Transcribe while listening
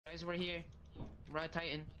Guys, we're here. We're at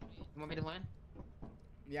Titan. You want me to land?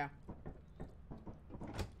 Yeah.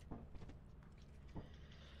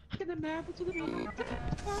 Look at the map. Look at the map.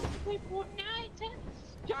 Play Fortnite.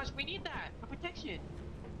 Josh, we need that for protection.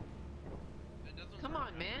 Come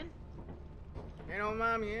on, man. You know,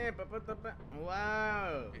 mom, yeah,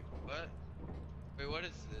 wow. Wait, what? Wait, what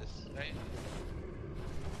is this? Right?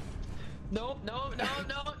 No.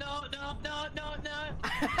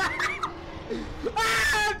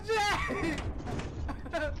 Ah, shit!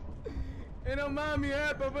 You know, mom,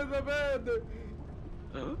 yeah,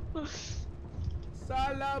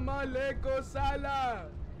 Salam alaikum, salam.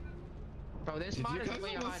 Bro, this Did mod you is guys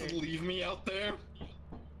way almost harder. leave me out there?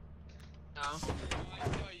 No. I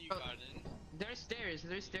thought you got in. There's stairs.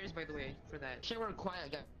 There's stairs, by the way, for that. Sure, we're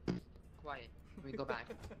quiet, guys. Quiet. We go back.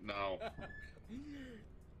 No.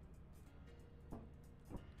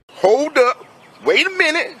 Hold up. Wait a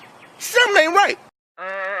minute. Something ain't right.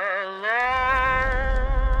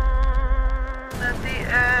 At the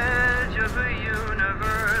edge of a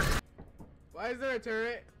universe. Why is there a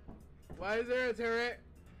turret? Why is there a turret?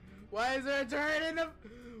 Why is there a turret in the...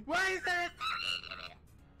 Why is there a...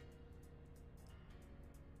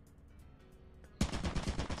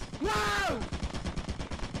 Whoa!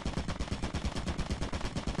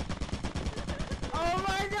 Oh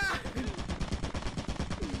my god!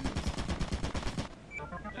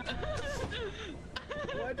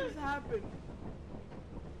 What just happened?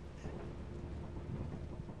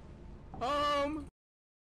 Home!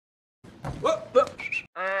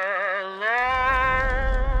 Alone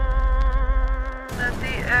at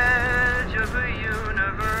the edge of a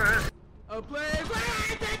universe. A place.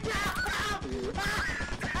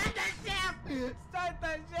 Start the ship! Start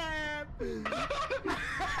the ship!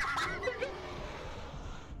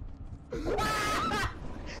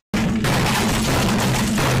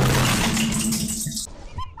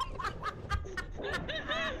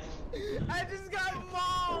 I just got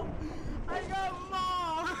mauled! I got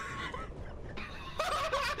mauled!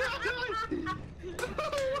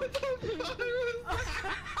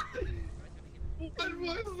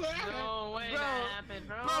 What was that? No way Bro, that happened,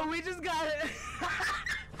 bro. Bro, we just got it!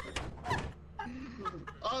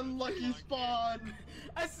 Unlucky spawn.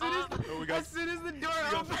 As soon as the door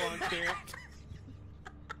opened.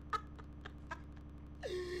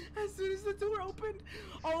 As soon as the door opened,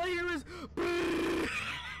 all I hear was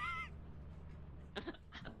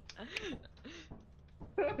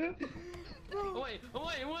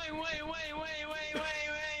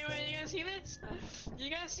Wait, you guys see this? You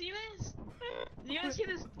guys see this? You guys see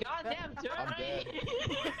this goddamn turret I'm right dead. here?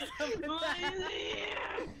 Why is it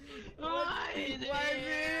here? Why is it Why is it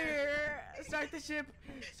here? here? Start the ship!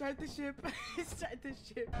 Start the ship! Start the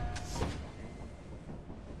ship!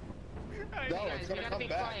 No, Guys, it's we gonna gotta come be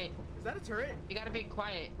back. quiet. Is that a turret? You gotta be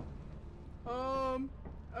quiet.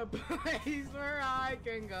 A place where I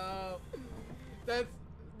can go.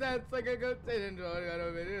 That's like a good thing.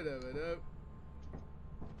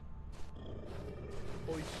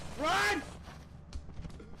 Holy run!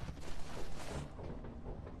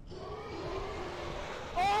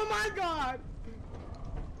 Oh my god!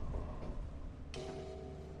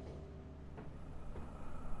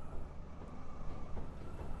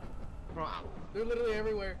 Bro, They're literally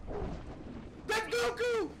everywhere. That's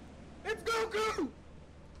Goku! It's Goku!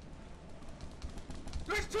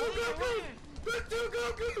 There's two Gokus! There's two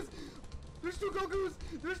Gokus! There's two Gokus!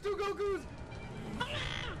 There's two Gokus!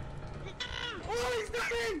 Oh, he's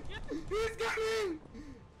coming! He's coming!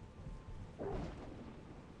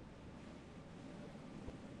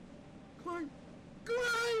 Climb!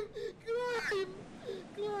 Climb! Climb!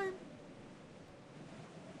 Climb!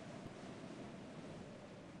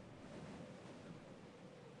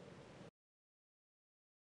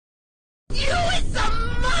 You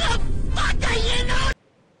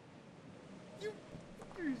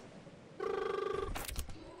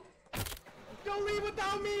don't leave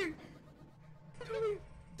without me! Don't leave!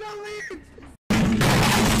 Don't leave!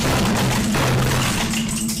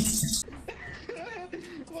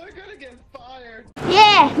 We're gonna get fired.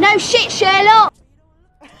 Yeah, no shit, Sherlock.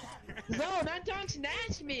 bro, that dog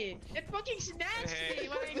snatched me. It fucking snatched me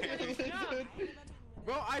when I couldn't jump.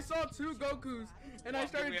 Bro, I saw two Gokus and I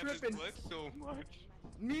started tripping. So much.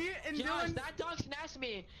 Me and Josh, Dylan. that dog snatched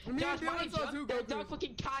me. Me Josh, and when I Dylan saw two jumped, that dog Gokus.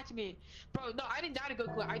 fucking caught me. Bro, no, I didn't die to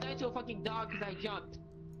Goku. I died to a fucking dog because I jumped.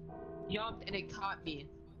 Jumped and it caught me.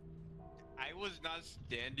 I was not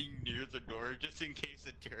standing near the door just in case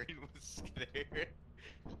the turret was there.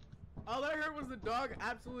 All I heard was the dog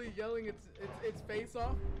absolutely yelling its face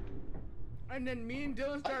off. And then me and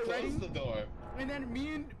Dylan I start closed running. the door. And then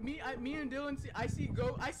me and Dylan see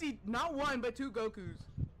I see not one but two Gokus.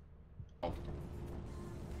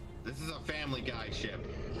 This is a Family Guy ship.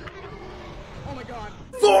 Oh my god.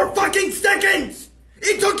 4 fucking seconds!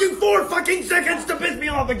 It took you 4 fucking seconds to piss me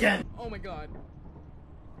off again! Oh my god.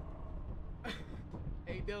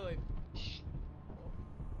 Hey Dylan.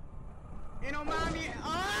 Ain't no mommy.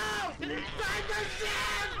 Oh! Side the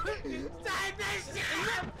ship! Side the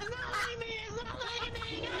ship! It's not like me! It's not like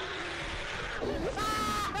me!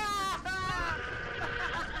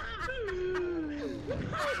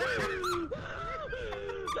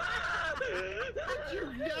 You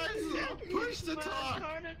guys push to talk.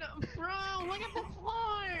 Bro, look at the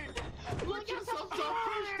floor! Look at the yourself floor! down,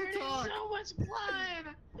 push to talk. There's so much blood!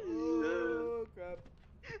 Oh crap.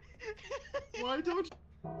 Why don't you?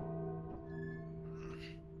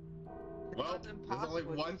 Well, That's there's only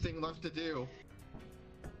impossible. one thing left to do.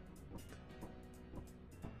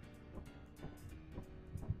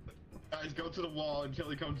 Guys, go to the wall until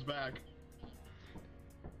he comes back.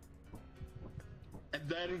 And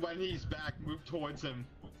then when he's back, move towards him.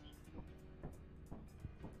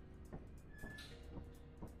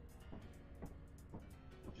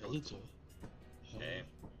 Okay.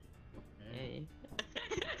 Hey.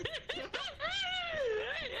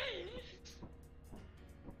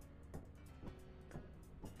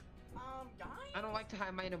 Guys? I don't like to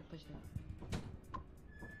have my item pushed down.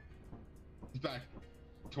 He's back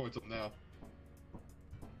towards him now.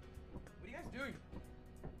 What are you guys doing?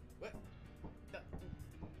 What?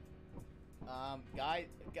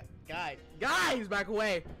 Guys, back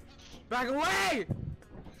away! Back away!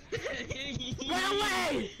 Back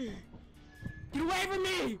away! Get away from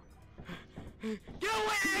me! Get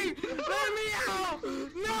away! Let me out!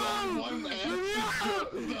 No!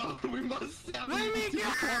 No, we must have Let me go!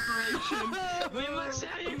 cooperation. We must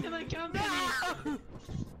have you to the company! No!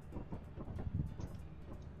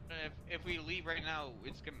 If we leave right now,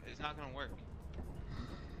 it's not gonna work.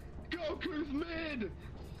 Goku's mid!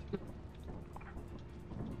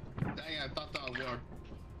 Dang, I thought that would work.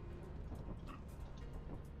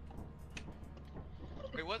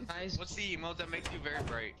 Wait, Guys. what's the emote that makes you very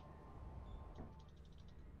bright?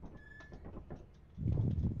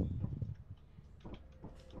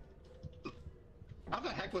 How the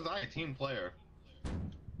heck was I a team player?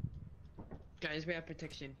 Guys, we have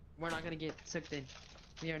protection. We're not gonna get sucked in.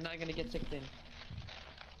 We are not gonna get sucked in.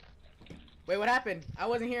 Wait, what happened? I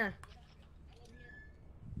wasn't here.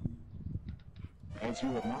 As you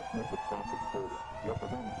have not met the profit quota, your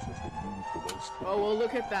performance has been deemed the worst. Oh, well,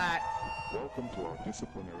 look at that. Welcome to our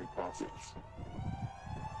disciplinary process.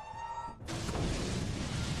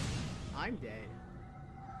 I'm dead.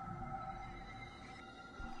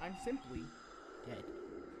 I'm simply dead.